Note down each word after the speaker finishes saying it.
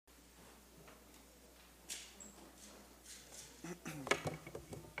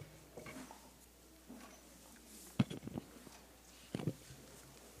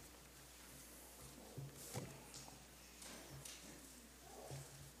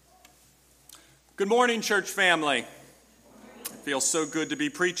Good morning, church family. It feels so good to be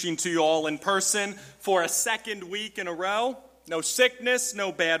preaching to you all in person for a second week in a row. No sickness,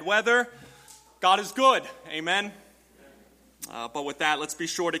 no bad weather. God is good. Amen. But with that, let's be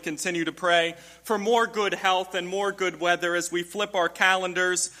sure to continue to pray for more good health and more good weather as we flip our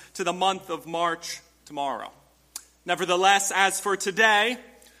calendars to the month of March tomorrow. Nevertheless, as for today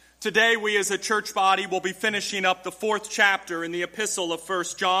we as a church body will be finishing up the fourth chapter in the epistle of 1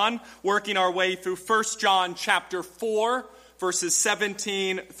 John, working our way through 1 John chapter 4, verses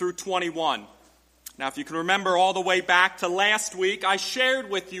 17 through 21. Now, if you can remember all the way back to last week, I shared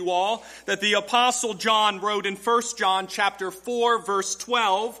with you all that the Apostle John wrote in 1 John chapter 4, verse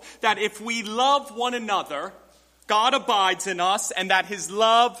 12, that if we love one another, God abides in us, and that his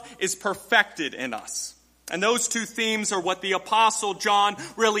love is perfected in us. And those two themes are what the Apostle John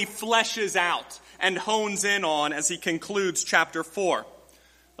really fleshes out and hones in on as he concludes chapter 4.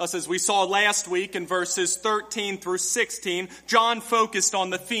 Thus, as we saw last week in verses 13 through 16, John focused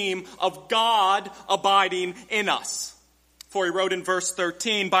on the theme of God abiding in us. For he wrote in verse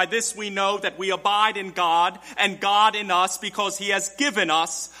 13, "By this we know that we abide in God and God in us, because he has given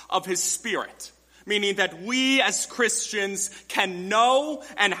us of his Spirit." Meaning that we as Christians can know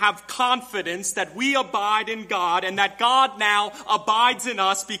and have confidence that we abide in God and that God now abides in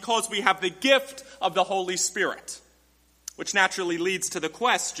us because we have the gift of the Holy Spirit. Which naturally leads to the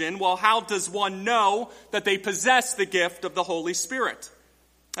question, well, how does one know that they possess the gift of the Holy Spirit?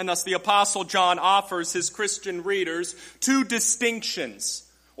 And thus the Apostle John offers his Christian readers two distinctions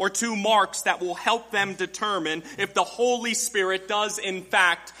or two marks that will help them determine if the Holy Spirit does in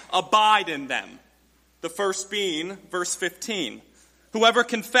fact abide in them. The first being verse 15. Whoever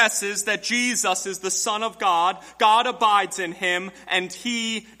confesses that Jesus is the Son of God, God abides in him and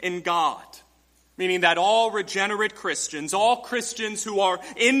he in God. Meaning that all regenerate Christians, all Christians who are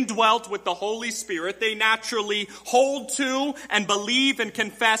indwelt with the Holy Spirit, they naturally hold to and believe and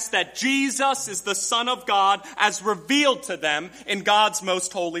confess that Jesus is the Son of God as revealed to them in God's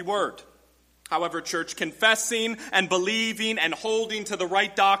most holy word. However, church, confessing and believing and holding to the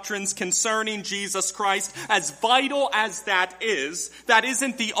right doctrines concerning Jesus Christ, as vital as that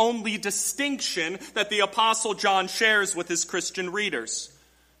isn't the only distinction that the Apostle John shares with his Christian readers.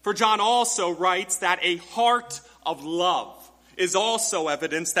 For John also writes that a heart of love is also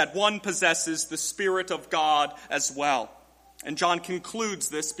evidence that one possesses the Spirit of God as well. And John concludes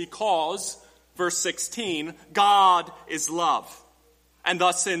this because, verse 16, God is love. And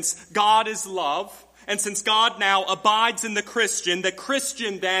thus, since God is love, and since God now abides in the Christian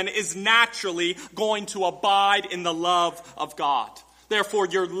then is naturally going to abide in the love of God. Therefore,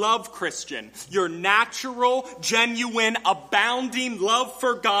 your love, Christian, your natural, genuine, abounding love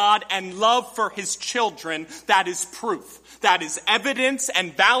for God and love for his children, that is proof. That is evidence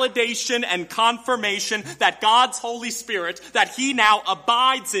and validation and confirmation that God's Holy Spirit, that he now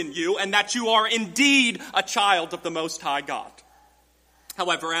abides in you and that you are indeed a child of the Most High God.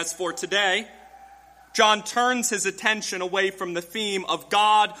 However, as for today, John turns his attention away from the theme of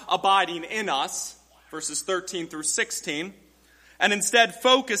God abiding in us, verses 13 through 16, and instead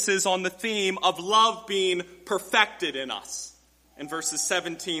focuses on the theme of love being perfected in us, in verses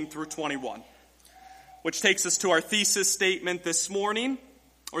 17 through 21. Which takes us to our thesis statement this morning,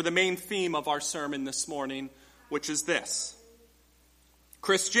 or the main theme of our sermon this morning, which is this.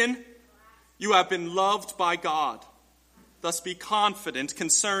 Christian, you have been loved by God. Thus be confident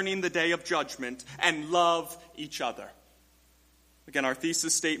concerning the day of judgment and love each other. Again, our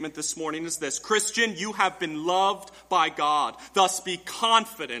thesis statement this morning is this. Christian, you have been loved by God. Thus be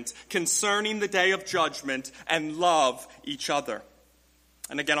confident concerning the day of judgment and love each other.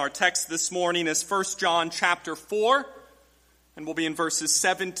 And again, our text this morning is 1 John chapter 4, and we'll be in verses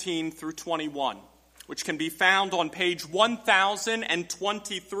 17 through 21, which can be found on page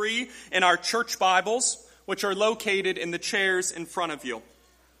 1023 in our church Bibles, which are located in the chairs in front of you.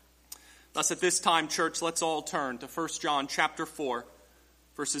 Thus, at this time, church, let's all turn to 1 John chapter 4,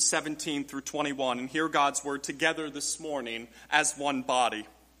 verses 17 through 21, and hear God's word together this morning as one body.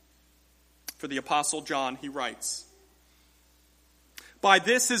 For the Apostle John, he writes, "By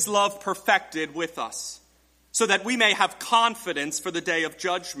this is love perfected with us, so that we may have confidence for the day of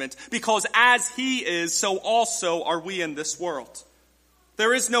judgment, because as he is, so also are we in this world.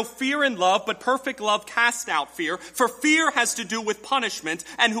 There is no fear in love, but perfect love casts out fear. For fear has to do with punishment,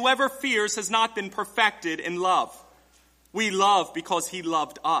 and whoever fears has not been perfected in love. We love because he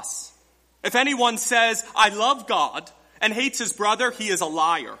loved us. If anyone says, 'I love God,' and hates his brother, he is a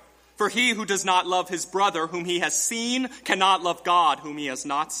liar. For he who does not love his brother whom he has seen cannot love God whom he has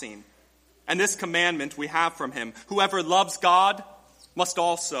not seen. And this commandment we have from him: whoever loves God must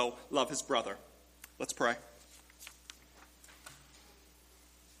also love his brother. Let's pray.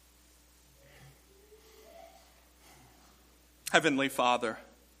 Heavenly Father,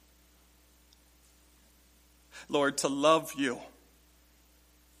 Lord, to love you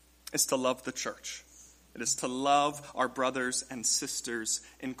is to love the church. It is to love our brothers and sisters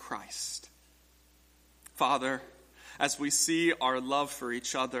in Christ. Father, as we see our love for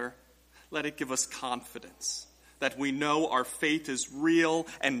each other, let it give us confidence that we know our faith is real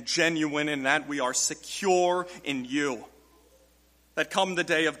and genuine and that we are secure in you. That come the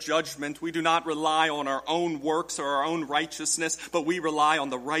day of judgment, we do not rely on our own works or our own righteousness, but we rely on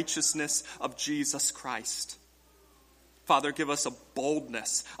the righteousness of Jesus Christ. Father, give us a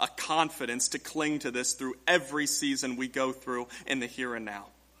boldness, a confidence to cling to this through every season we go through in the here and now.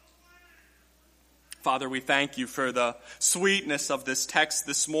 Father, we thank you for the sweetness of this text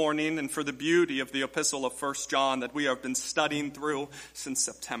this morning and for the beauty of the epistle of 1 John that we have been studying through since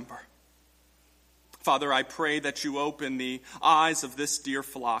September. Father, I pray that you open the eyes of this dear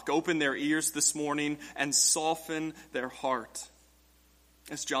flock, open their ears this morning and soften their heart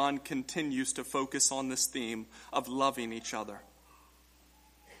as John continues to focus on this theme of loving each other.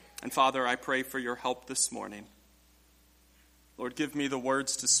 And Father, I pray for your help this morning. Lord, give me the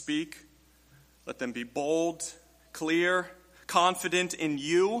words to speak. Let them be bold, clear, confident in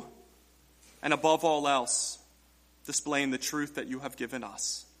you, and above all else, displaying the truth that you have given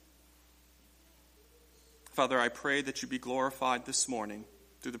us. Father, I pray that you be glorified this morning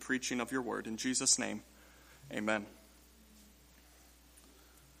through the preaching of your word. In Jesus' name, amen.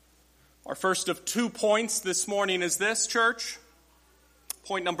 Our first of 2 points this morning is this, church.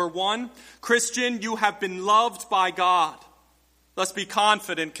 Point number 1, Christian, you have been loved by God. Thus be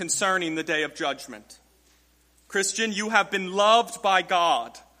confident concerning the day of judgment. Christian, you have been loved by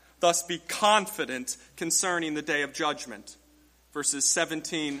God. Thus be confident concerning the day of judgment. Verses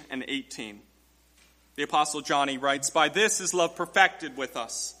 17 and 18. The Apostle John writes, "By this is love perfected with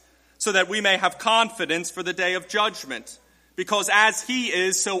us, so that we may have confidence for the day of judgment. Because as he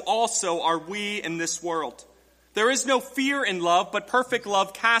is, so also are we in this world. There is no fear in love, but perfect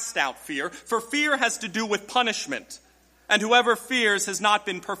love casts out fear. For fear has to do with punishment. And whoever fears has not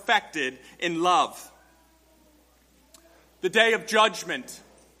been perfected in love." The day of judgment.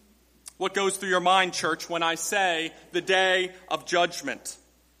 What goes through your mind, church, when I say the day of judgment?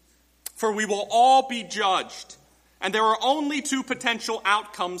 For we will all be judged, and there are only 2 potential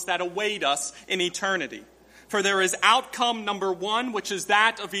outcomes that await us in eternity. For there is outcome number 1, which is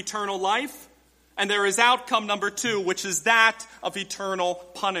that of eternal life, and there is outcome number 2, which is that of eternal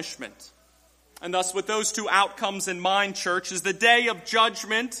punishment. And thus, with those 2 outcomes in mind, church, is the day of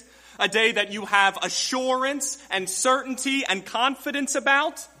judgment a day that you have assurance and certainty and confidence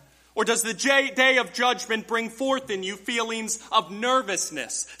about? Or does the day of judgment bring forth in you feelings of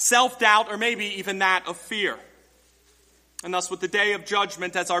nervousness, self-doubt, or maybe even that of fear? And thus, with the day of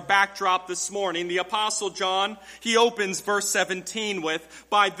judgment as our backdrop this morning, the Apostle John, he opens verse 17 with,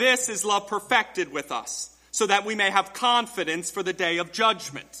 "By this is love perfected with us, so that we may have confidence for the day of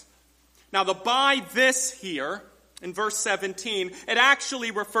judgment." Now, the "by this" here in verse 17, it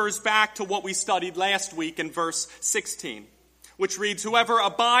actually refers back to what we studied last week in verse 16, which reads, "Whoever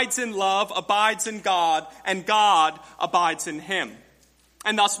abides in love abides in God, and God abides in him."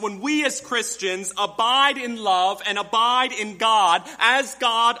 And thus, when we as Christians abide in love and abide in God, as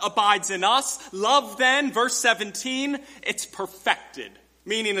God abides in us, love then, verse 17, it's perfected.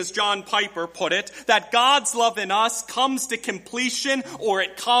 Meaning, as John Piper put it, that God's love in us comes to completion or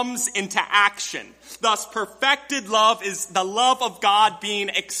it comes into action. Thus, perfected love is the love of God being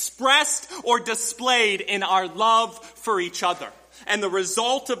expressed or displayed in our love for each other. And the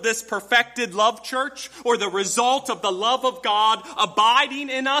result of this perfected love, church, or the result of the love of God abiding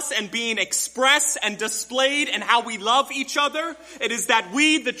in us and being expressed and displayed in how we love each other, it is that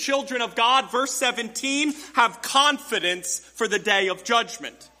we, the children of God, verse 17, have confidence for the day of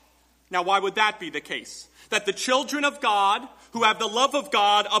judgment. Now, why would that be the case? That the children of God, who have the love of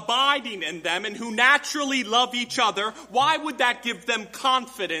God abiding in them and who naturally love each other, why would that give them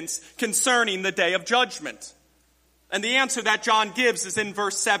confidence concerning the day of judgment? And the answer that John gives is in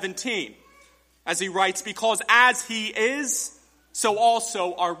verse 17, as he writes, "Because as he is, so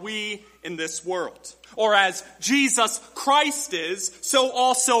also are we in this world." Or as Jesus Christ is, so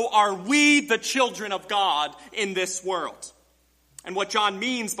also are we, the children of God, in this world. And what John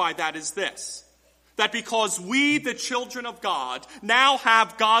means by that is this: that because we, the children of God, now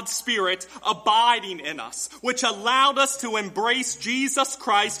have God's Spirit abiding in us, which allowed us to embrace Jesus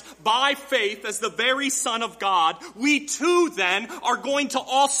Christ by faith as the very Son of God, we too then are going to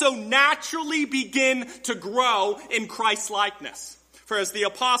also naturally begin to grow in Christ likeness. For as the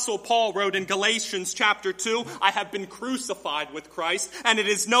Apostle Paul wrote in Galatians chapter 2, I have been crucified with Christ, and it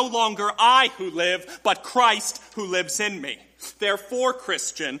is no longer I who live, but Christ who lives in me. Therefore,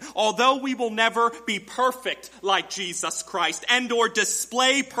 Christian, although we will never be perfect like Jesus Christ and or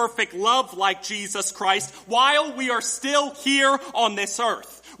display perfect love like Jesus Christ while we are still here on this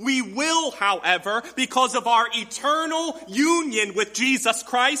earth, we will, however, because of our eternal union with Jesus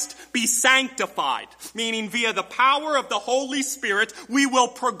Christ, be sanctified, meaning via the power of the Holy Spirit, we will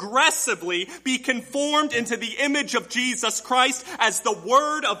progressively be conformed into the image of Jesus Christ as the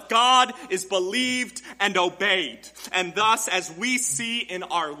Word of God is believed and obeyed. And thus, as we see in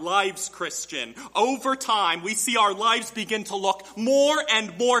our lives, Christian, over time, we see our lives begin to look more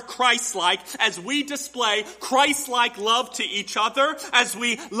and more Christ-like as we display Christ-like love to each other, as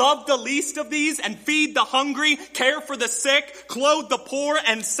we love the least of these and feed the hungry, care for the sick, clothe the poor,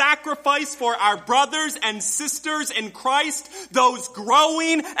 and sacrifice for our brothers and sisters in Christ. Those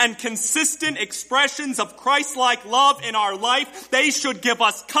growing and consistent expressions of Christ-like love in our life, they should give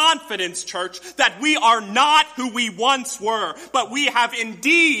us confidence, church, that we are not who we once were, but we have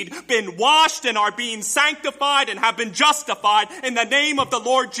indeed been washed and are being sanctified and have been justified in the name of the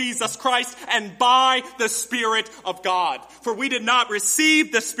Lord Jesus Christ and by the Spirit of God. For we did not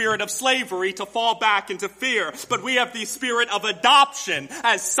receive the spirit of slavery to fall back into fear, but we have the spirit of adoption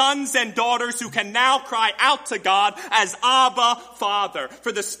as sons and daughters who can now cry out to God as Abba, Father.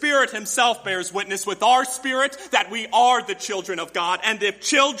 For the Spirit himself bears witness with our spirit that we are the children of God, and if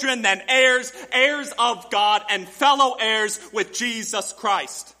children, then heirs, heirs of God, and fellow heirs with Jesus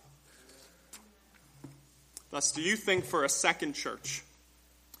Christ. Thus, do you think for a second, church,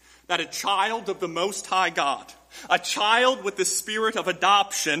 that a child of the Most High God, a child with the spirit of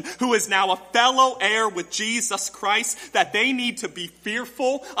adoption who is now a fellow heir with Jesus Christ, that they need to be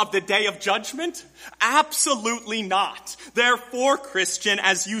fearful of the day of judgment? Absolutely not. Therefore, Christian,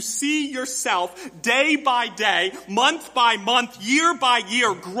 as you see yourself day by day, month by month, year by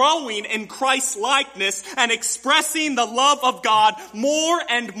year, growing in Christ's likeness and expressing the love of God more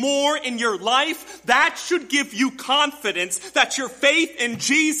and more in your life, that should give you confidence that your faith in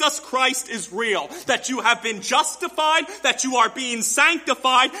Jesus Christ is real, that you have been justified, that you are being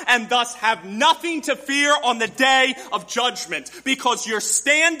sanctified, and thus have nothing to fear on the day of judgment, because your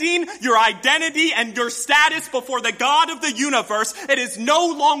standing, your identity, and your status before the God of the universe, it is no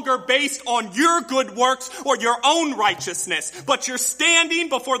longer based on your good works or your own righteousness, but your standing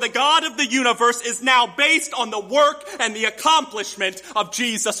before the God of the universe is now based on the work and the accomplishment of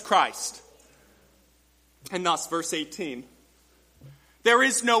Jesus Christ. And thus, verse 18, there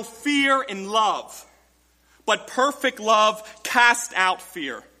is no fear in love, but perfect love casts out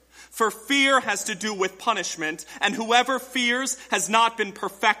fear. For fear has to do with punishment, and whoever fears has not been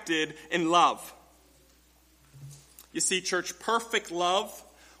perfected in love. You see, church, perfect love,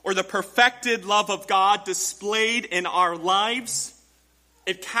 or the perfected love of God displayed in our lives,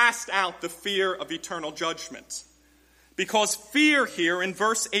 it casts out the fear of eternal judgment. Because fear here in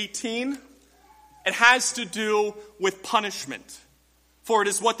verse 18, it has to do with punishment. For it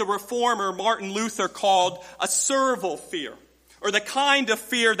is what the reformer Martin Luther called a servile fear, or the kind of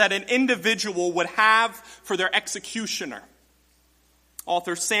fear that an individual would have for their executioner.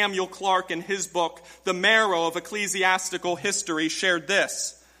 Author Samuel Clarke, in his book, The Marrow of Ecclesiastical History, shared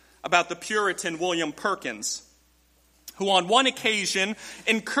this about the Puritan William Perkins, who on one occasion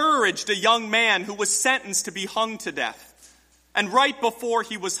encouraged a young man who was sentenced to be hung to death. And right before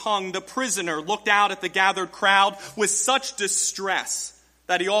he was hung, the prisoner looked out at the gathered crowd with such distress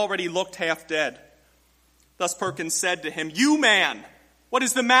that he already looked half dead. Thus Perkins said to him, "You man, what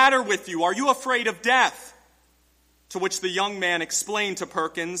is the matter with you? Are you afraid of death?" To which the young man explained to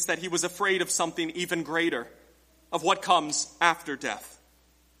Perkins that he was afraid of something even greater, of what comes after death.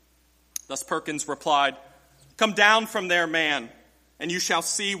 Thus Perkins replied, "Come down from there, man, and you shall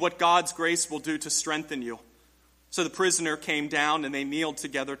see what God's grace will do to strengthen you." So the prisoner came down, and they kneeled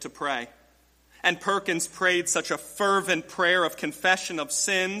together to pray. And Perkins prayed such a fervent prayer of confession of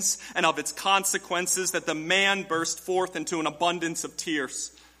sins and of its consequences that the man burst forth into an abundance of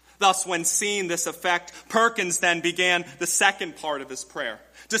tears. Thus, when seeing this effect, Perkins then began the second part of his prayer,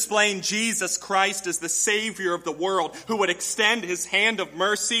 displaying Jesus Christ as the Savior of the world, who would extend his hand of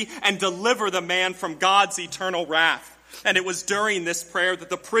mercy and deliver the man from God's eternal wrath. And it was during this prayer that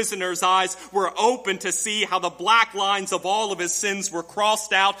the prisoner's eyes were open to see how the black lines of all of his sins were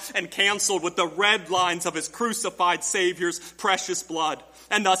crossed out and canceled with the red lines of his crucified Savior's precious blood.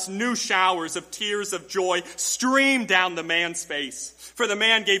 And thus new showers of tears of joy streamed down the man's face. For the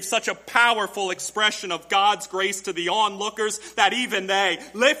man gave such a powerful expression of God's grace to the onlookers that even they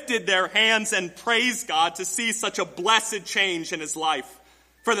lifted their hands and praised God to see such a blessed change in his life.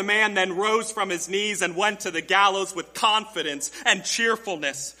 For the man then rose from his knees and went to the gallows with confidence and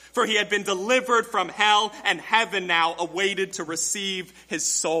cheerfulness. For he had been delivered from hell, and heaven now awaited to receive his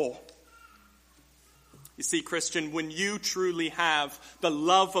soul. You see, Christian, when you truly have the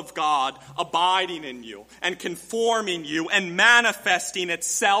love of God abiding in you and conforming you and manifesting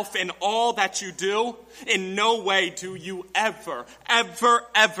itself in all that you do, in no way do you ever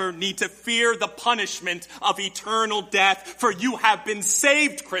need to fear the punishment of eternal death, for you have been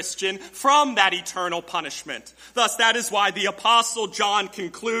saved, Christian, from that eternal punishment. Thus, that is why the Apostle John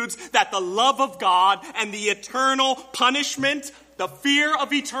concludes that the love of God and the eternal punishment, the fear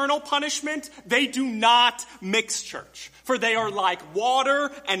of eternal punishment, they do not mix, church. For they are like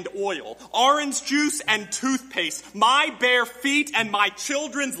water and oil, orange juice and toothpaste, my bare feet and my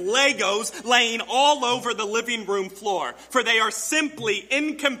children's Legos laying all over the living room floor. For they are simply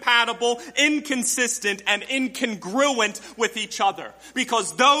incompatible, inconsistent, and incongruent with each other.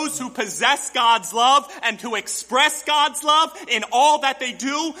 Because those who possess God's love and who express God's love in all that they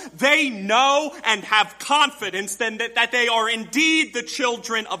do, they know and have confidence that they are indeed the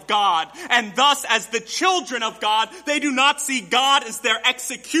children of God. And thus, as the children of God, they do not see God as their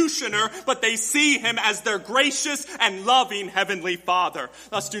executioner, but they see him as their gracious and loving heavenly Father.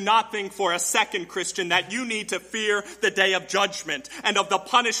 Thus, do not think for a second, Christian, that you need to fear the day of judgment and of the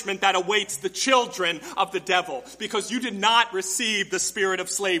punishment that awaits the children of the devil, because you did not receive the spirit of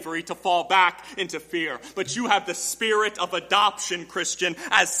slavery to fall back into fear, but you have the spirit of adoption, Christian,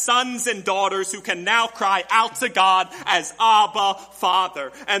 as sons and daughters who can now cry out to God as Abba,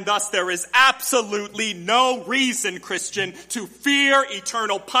 Father. And thus there is absolutely no reason, Christian, to fear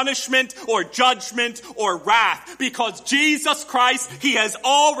eternal punishment or judgment or wrath, because Jesus Christ, he has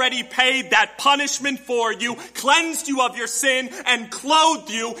already paid that punishment for you, cleansed you of your sin, and clothed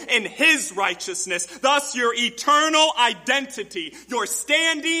you in his righteousness. Thus your eternal identity, your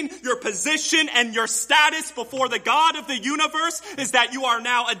standing, your position, and your status before the God of the universe is that you are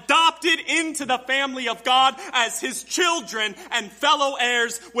now adopted into the family of God as his children and fellow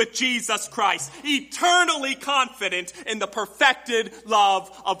heirs with Jesus Christ, eternally confident in the perfected love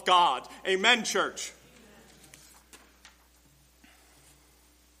of God. Amen, church.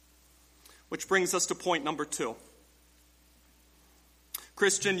 Which brings us to point number 2.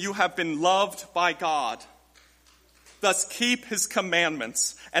 Christian, you have been loved by God. Thus keep his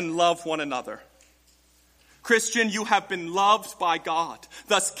commandments and love one another. Christian, you have been loved by God.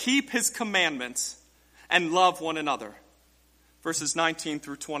 Thus keep his commandments and love one another. Verses 19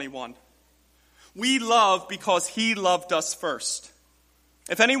 through 21. We love because he loved us first.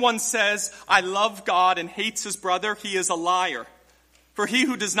 If anyone says, I love God and hates his brother, he is a liar. For he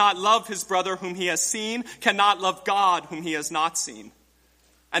who does not love his brother whom he has seen cannot love God whom he has not seen.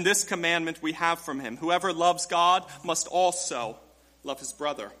 And this commandment we have from him: whoever loves God must also love his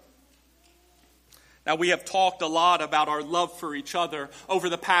brother. Now, we have talked a lot about our love for each other over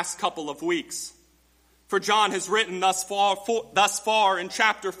the past couple of weeks. For John has written thus far in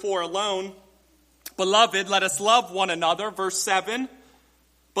chapter 4 alone, Beloved, let us love one another, verse 7.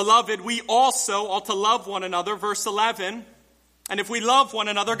 Beloved, we also ought to love one another, verse 11. And if we love one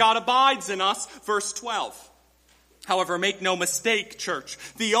another, God abides in us, verse 12. However, make no mistake, church,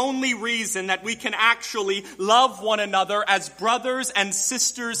 the only reason that we can actually love one another as brothers and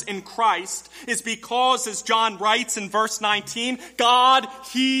sisters in Christ is because, as John writes in verse 19, God,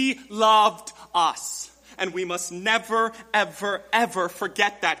 he loved us. And we must never, ever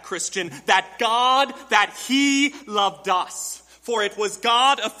forget that, Christian, that God, that he loved us. For it was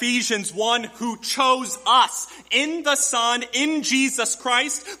God, Ephesians 1, who chose us in the Son, in Jesus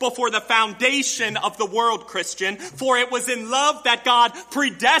Christ, before the foundation of the world, Christian. For it was in love that God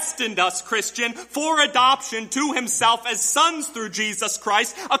predestined us, Christian, for adoption to himself as sons through Jesus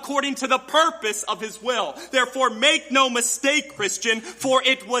Christ, according to the purpose of his will. Therefore, make no mistake, Christian, for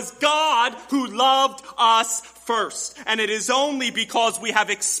it was God who loved us first. And it is only because we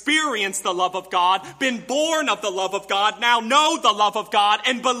have experienced the love of God, been born of the love of God, now know the love of God,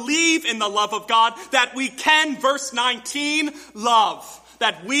 and believe in the love of God, that we can, verse 19, love.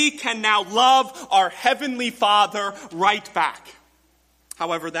 That we can now love our Heavenly Father right back.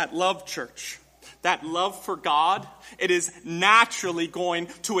 However, that love, church, that love for God, it is naturally going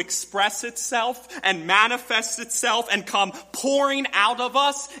to express itself and manifest itself and come pouring out of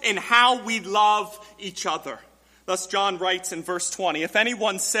us in how we love each other. Thus John writes in verse 20, if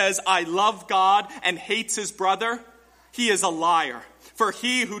anyone says, I love God and hates his brother, he is a liar. For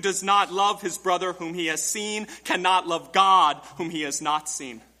he who does not love his brother whom he has seen cannot love God whom he has not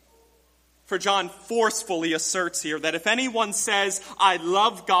seen. For John forcefully asserts here that if anyone says, I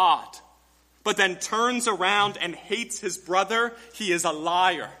love God, but then turns around and hates his brother, he is a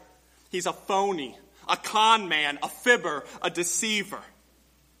liar. He's a phony, a con man, a fibber, a deceiver.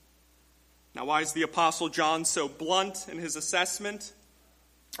 Now, why is the Apostle John so blunt in his assessment?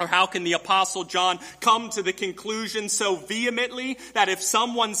 Or how can the Apostle John come to the conclusion so vehemently that if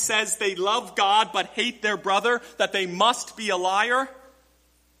someone says they love God but hate their brother, that they must be a liar?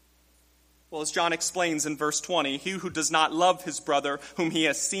 Well, as John explains in verse 20, he who does not love his brother whom he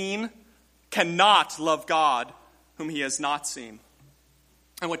has seen cannot love God whom he has not seen.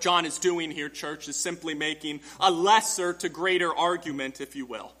 And what John is doing here, church, is simply making a lesser to greater argument, if you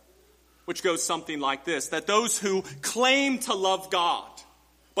will, which goes something like this, that those who claim to love God,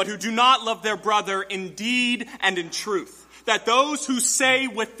 but who do not love their brother in deed and in truth, that those who say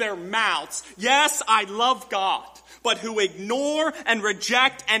with their mouths, yes, I love God, but who ignore and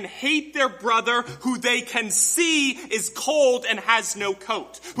reject and hate their brother who they can see is cold and has no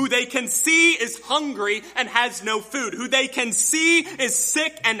coat, who they can see is hungry and has no food, who they can see is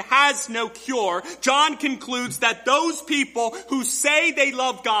sick and has no cure. John concludes that those people who say they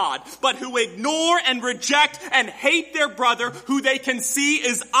love God, but who ignore and reject and hate their brother who they can see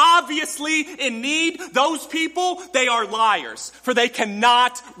is obviously in need, those people, they are liars, for they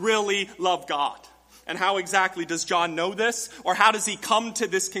cannot really love God. And how exactly does John know this? Or how does he come to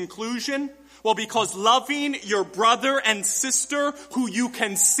this conclusion? Well, because loving your brother and sister who you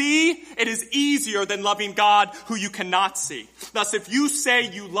can see, it is easier than loving God who you cannot see. Thus, if you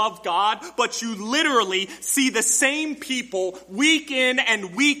say you love God, but you literally see the same people week in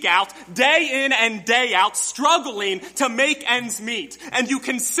and week out, day in and day out, struggling to make ends meet, and you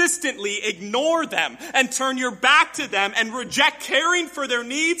consistently ignore them and turn your back to them and reject caring for their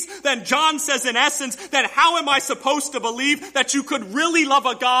needs, then John says in essence, then how am I supposed to believe that you could really love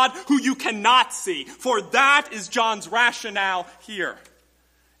a God who you cannot see? For that is John's rationale here.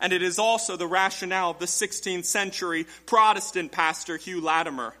 And it is also the rationale of the 16th century Protestant pastor Hugh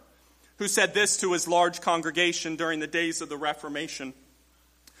Latimer, who said this to his large congregation during the days of the Reformation,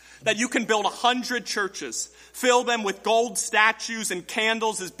 that you can build 100 churches, fill them with gold statues and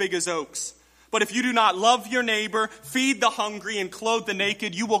candles as big as oaks. But if you do not love your neighbor, feed the hungry, and clothe the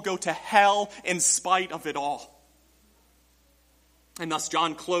naked, you will go to hell in spite of it all. And thus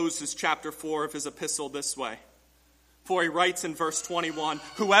John closes chapter 4 of his epistle this way. For he writes in verse 21,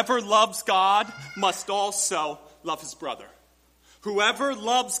 whoever loves God must also love his brother. Whoever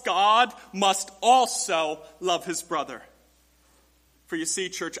loves God must also love his brother. For you see,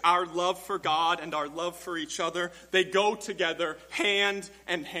 church, our love for God and our love for each other, they go together hand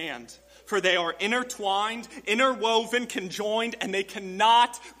in hand. For they are intertwined, interwoven, conjoined, and they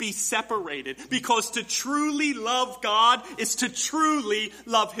cannot be separated. Because to truly love God is to truly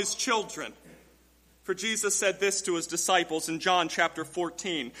love his children. For Jesus said this to his disciples in John chapter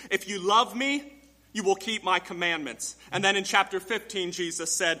 14. If you love me, you will keep my commandments. And then in chapter 15,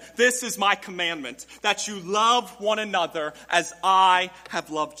 Jesus said, this is my commandment, that you love one another as I have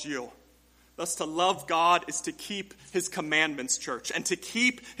loved you. Thus, to love God is to keep his commandments, church. And to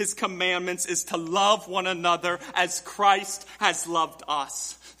keep his commandments is to love one another as Christ has loved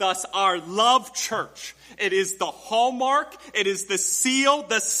us. Thus, our love, church, it is the hallmark, it is the seal,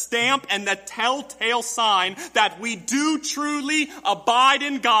 the stamp, and the telltale sign that we do truly abide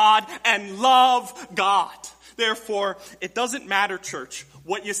in God and love God. Therefore, it doesn't matter, church,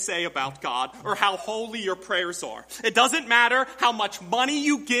 what you say about God or how holy your prayers are. It doesn't matter how much money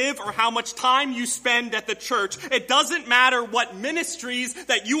you give or how much time you spend at the church. It doesn't matter what ministries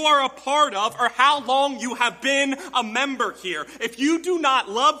that you are a part of or how long you have been a member here. If you do not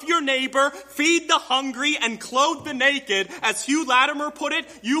love your neighbor, feed the hungry, and clothe the naked, as Hugh Latimer put it,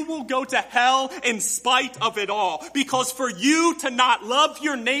 you will go to hell in spite of it all. Because for you to not love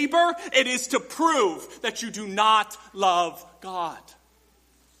your neighbor, it is to prove that you do not love God.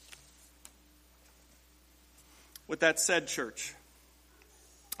 With that said, church,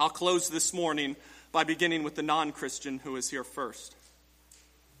 I'll close this morning by beginning with the non-Christian who is here first.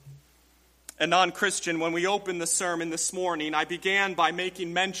 A non-Christian, when we opened the sermon this morning, I began by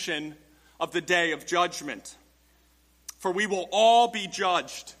making mention of the day of judgment. For we will all be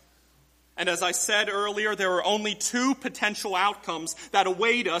judged. And as I said earlier, there are only two potential outcomes that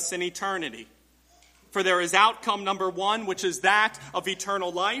await us in eternity. For there is outcome number 1, which is that of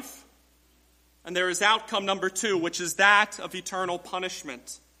eternal life. And there is outcome number 2, which is that of eternal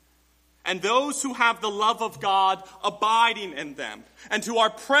punishment. And those who have the love of God abiding in them, and who are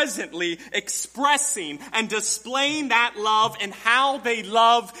presently expressing and displaying that love in how they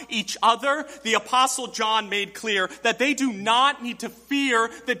love each other, the Apostle John made clear that they do not need to fear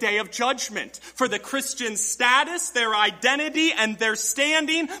the day of judgment. For the Christian status, their identity, and their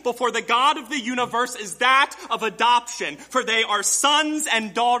standing before the God of the universe is that of adoption. For they are sons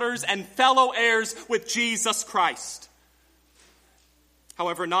and daughters and fellow heirs with Jesus Christ.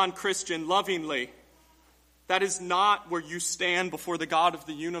 However, non-Christian, lovingly, that is not where you stand before the God of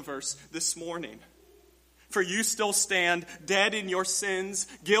the universe this morning. For you still stand dead in your sins,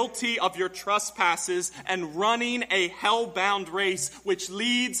 guilty of your trespasses, and running a hell-bound race which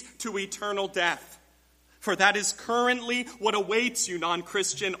leads to eternal death. For that is currently what awaits you,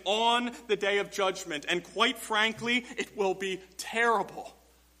 non-Christian, on the day of judgment. And quite frankly, it will be terrible.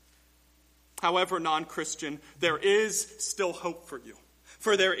 However, non-Christian, there is still hope for you.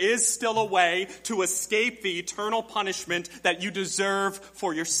 For there is still a way to escape the eternal punishment that you deserve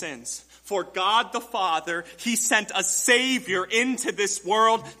for your sins. For God the Father, He sent a Savior into this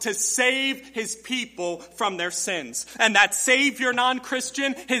world to save His people from their sins. And that Savior,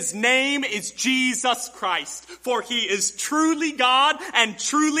 non-Christian, His name is Jesus Christ. For He is truly God and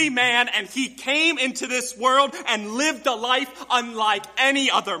truly man, and He came into this world and lived a life unlike any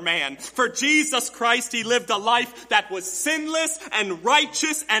other man. For Jesus Christ, He lived a life that was sinless and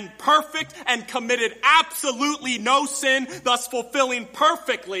righteous and perfect and committed absolutely no sin, thus fulfilling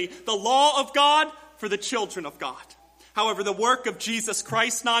perfectly the law of God for the children of God. However, the work of Jesus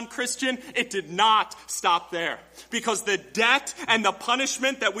Christ, non-Christian, it did not stop there. Because the debt and the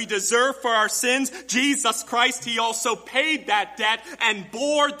punishment that we deserve for our sins, Jesus Christ, He also paid that debt and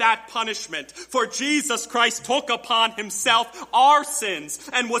bore that punishment. For Jesus Christ took upon Himself our sins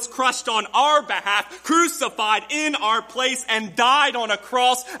and was crushed on our behalf, crucified in our place, and died on a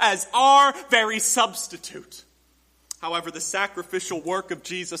cross as our very substitute. However, the sacrificial work of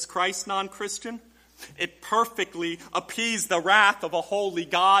Jesus Christ, non-Christian, it perfectly appeased the wrath of a holy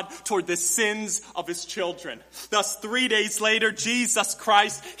God toward the sins of His children. Thus, 3 days later, Jesus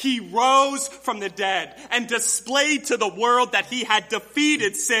Christ, He rose from the dead and displayed to the world that He had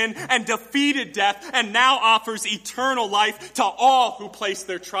defeated sin and defeated death, and now offers eternal life to all who place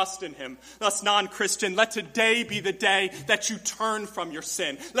their trust in Him. Thus, non-Christian, let today be the day that you turn from your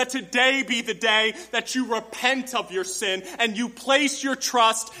sin. Let today be the day that you repent of your sin and you place your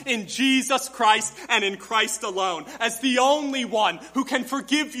trust in Jesus Christ and in Christ alone, as the only one who can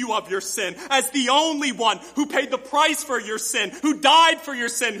forgive you of your sin, as the only one who paid the price for your sin, who died for your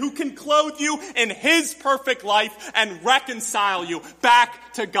sin, who can clothe you in His perfect life and reconcile you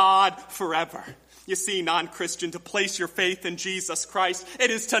back to God forever. You see, non-Christian, to place your faith in Jesus Christ, it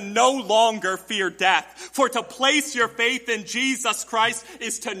is to no longer fear death. For to place your faith in Jesus Christ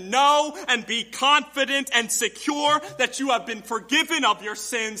is to know and be confident and secure that you have been forgiven of your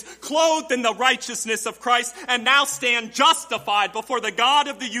sins, clothed in the righteousness of Christ, and now stand justified before the God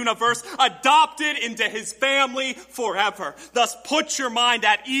of the universe, adopted into His family forever. Thus, put your mind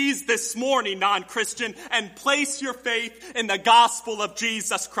at ease this morning, non-Christian, and place your faith in the gospel of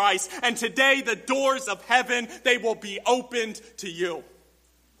Jesus Christ. And today, the doors of heaven, they will be opened to you.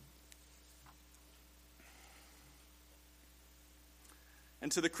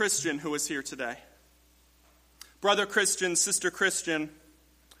 And to the Christian who is here today, brother Christian, sister Christian,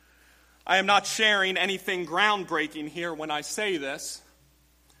 I am not sharing anything groundbreaking here when I say this,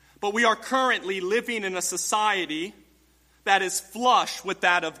 but we are currently living in a society that is flush with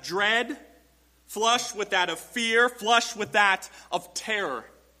that of dread, flush with that of fear, flush with that of terror.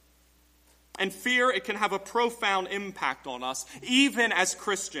 And fear, it can have a profound impact on us, even as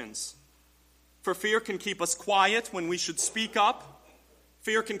Christians. For fear can keep us quiet when we should speak up.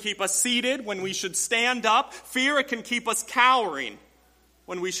 Fear can keep us seated when we should stand up. Fear, it can keep us cowering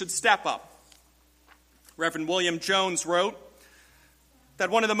when we should step up. Reverend William Jones wrote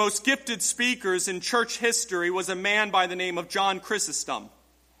that one of the most gifted speakers in church history was a man by the name of John Chrysostom.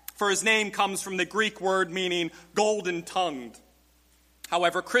 For his name comes from the Greek word meaning golden-tongued.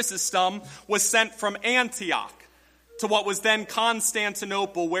 However, Chrysostom was sent from Antioch to what was then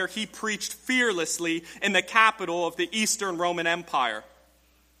Constantinople, where he preached fearlessly in the capital of the Eastern Roman Empire.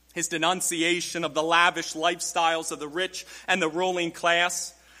 His denunciation of the lavish lifestyles of the rich and the ruling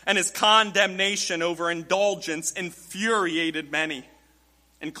class, and his condemnation over indulgence infuriated many,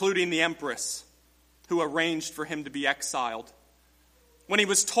 including the empress, who arranged for him to be exiled. When he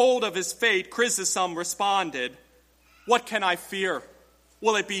was told of his fate, Chrysostom responded, "What can I fear?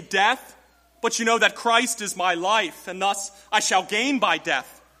 Will it be death? But you know that Christ is my life, and thus I shall gain by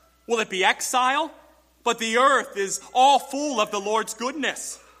death. Will it be exile? But the earth is all full of the Lord's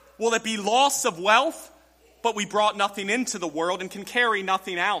goodness. Will it be loss of wealth? But we brought nothing into the world and can carry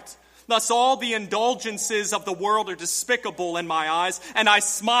nothing out. Thus all the indulgences of the world are despicable in my eyes, and I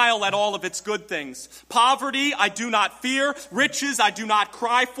smile at all of its good things. Poverty I do not fear, riches I do not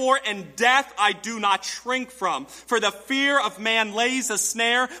cry for, and death I do not shrink from. For the fear of man lays a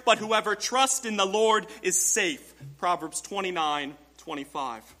snare, but whoever trusts in the Lord is safe. Proverbs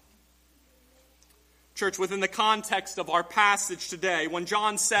 29:25. Church, within the context of our passage today, when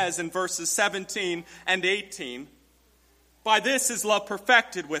John says in verses 17 and 18, "By this is love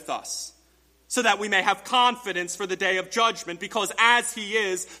perfected with us, so that we may have confidence for the day of judgment, because as he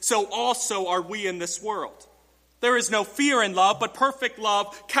is, so also are we in this world. There is no fear in love, but perfect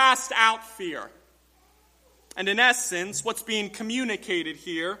love casts out fear." And in essence, what's being communicated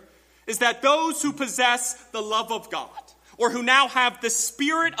here is that those who possess the love of God, or who now have the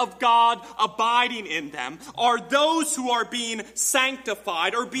Spirit of God abiding in them, are those who are being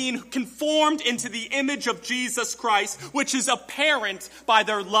sanctified or being conformed into the image of Jesus Christ, which is apparent by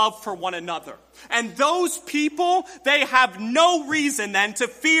their love for one another. And those people, they have no reason then to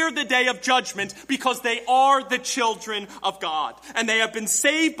fear the day of judgment, because they are the children of God. And they have been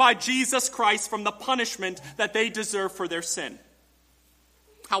saved by Jesus Christ from the punishment that they deserve for their sin.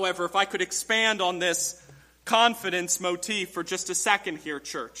 However, if I could expand on this confidence motif for just a second here,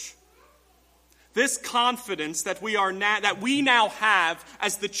 church. This confidence that we now have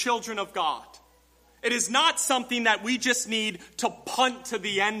as the children of God, it is not something that we just need to punt to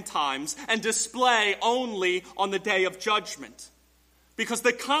the end times and display only on the day of judgment. Because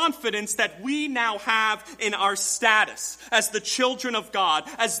the confidence that we now have in our status as the children of God,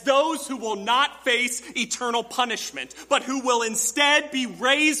 as those who will not face eternal punishment, but who will instead be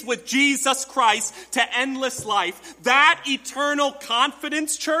raised with Jesus Christ to endless life, that eternal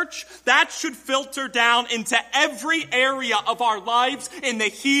confidence, church, that should filter down into every area of our lives in the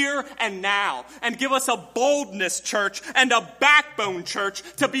here and now, and give us a boldness, church, and a backbone, church,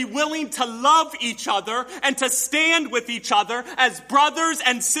 to be willing to love each other and to stand with each other as brothers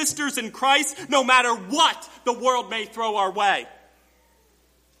and sisters in Christ, no matter what the world may throw our way.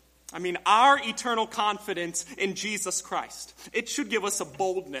 I mean, our eternal confidence in Jesus Christ, it should give us a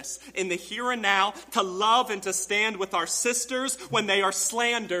boldness in the here and now to love and to stand with our sisters when they are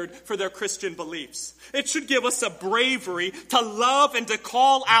slandered for their Christian beliefs. It should give us a bravery to love and to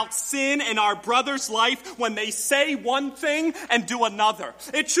call out sin in our brother's life when they say one thing and do another.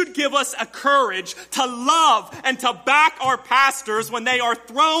 It should give us a courage to love and to back our pastors when they are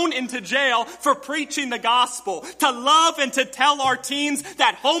thrown into jail for preaching the gospel. To love and to tell our teens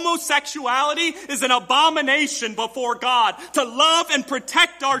that homosexuality is an abomination before God. To love and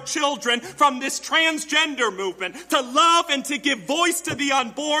protect our children from this transgender movement. To love and to give voice to the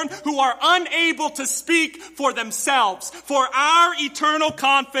unborn who are unable to speak for themselves. For our eternal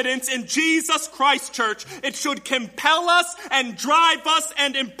confidence in Jesus Christ, church, it should compel us and drive us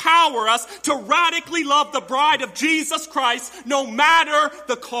and empower us to radically love the bride of Jesus Christ, no matter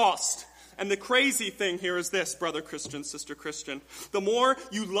the cost. And the crazy thing here is this, brother Christian, sister Christian. The more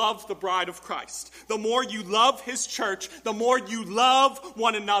you love the bride of Christ, the more you love his church, the more you love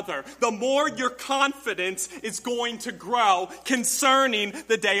one another, the more your confidence is going to grow concerning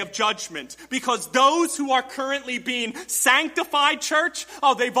the day of judgment. Because those who are currently being sanctified, church,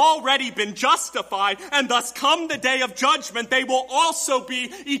 they've already been justified, and thus come the day of judgment, they will also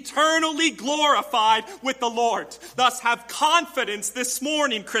be eternally glorified with the Lord. Thus have confidence this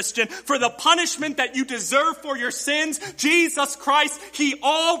morning, Christian, for the punishment that you deserve for your sins, Jesus Christ, he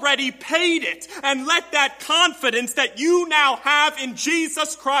already paid it. And let that confidence that you now have in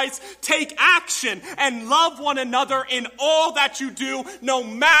Jesus Christ take action and love one another in all that you do, no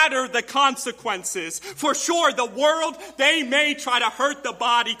matter the consequences. For sure, the world, they may try to hurt the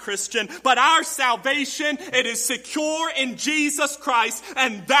body, Christian, but our salvation, it is secure in Jesus Christ,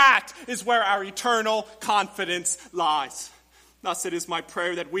 and that is where our eternal confidence lies. Thus, it is my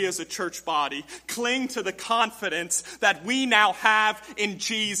prayer that we as a church body cling to the confidence that we now have in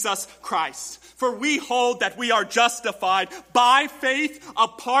Jesus Christ. For we hold that we are justified by faith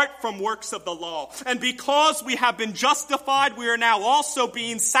apart from works of the law. And because we have been justified, we are now also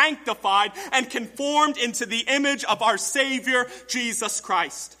being sanctified and conformed into the image of our Savior, Jesus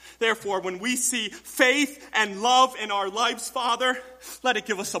Christ. Therefore, when we see faith and love in our lives, Father, let it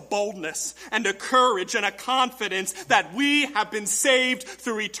give us a boldness and a courage and a confidence that we have been saved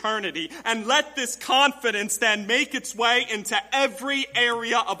through eternity. And let this confidence then make its way into every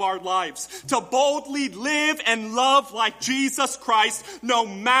area of our lives, to boldly live and love like Jesus Christ, no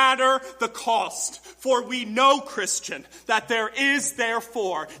matter the cost. For we know, Christian, that there is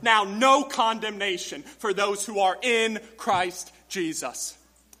therefore now no condemnation for those who are in Christ Jesus.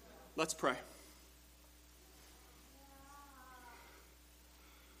 Let's pray.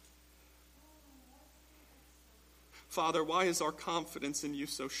 Father, why is our confidence in you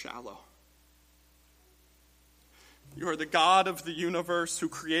so shallow? You are the God of the universe who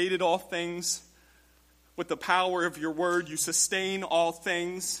created all things. With the power of your word, you sustain all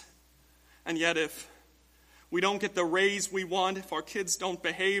things. And yet if we don't get the raise we want, if our kids don't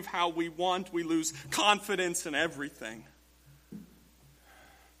behave how we want, we lose confidence in everything.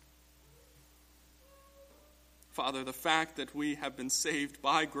 Father, the fact that we have been saved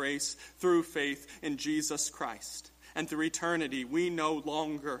by grace through faith in Jesus Christ, and through eternity, we no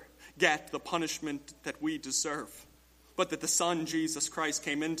longer get the punishment that we deserve, but that the Son, Jesus Christ,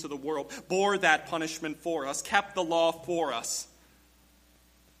 came into the world, bore that punishment for us, kept the law for us,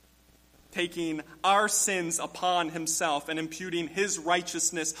 taking our sins upon himself and imputing his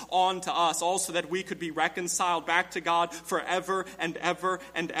righteousness onto us, also that we could be reconciled back to God forever and ever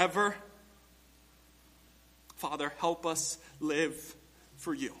and ever. Father, help us live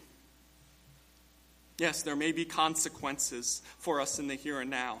for you. Yes, there may be consequences for us in the here and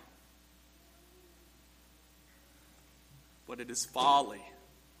now, but it is folly.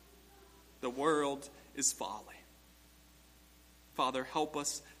 The world is folly. Father, help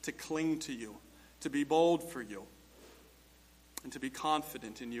us to cling to you, to be bold for you, and to be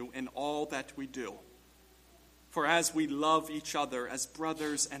confident in you in all that we do. For as we love each other as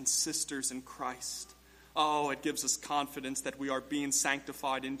brothers and sisters in Christ, it gives us confidence that we are being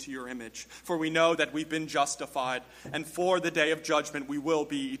sanctified into your image. For we know that we've been justified, and for the day of judgment we will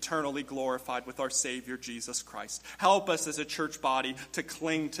be eternally glorified with our Savior, Jesus Christ. Help us as a church body to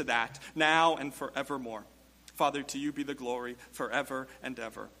cling to that now and forevermore. Father, to you be the glory forever and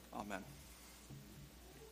ever. Amen.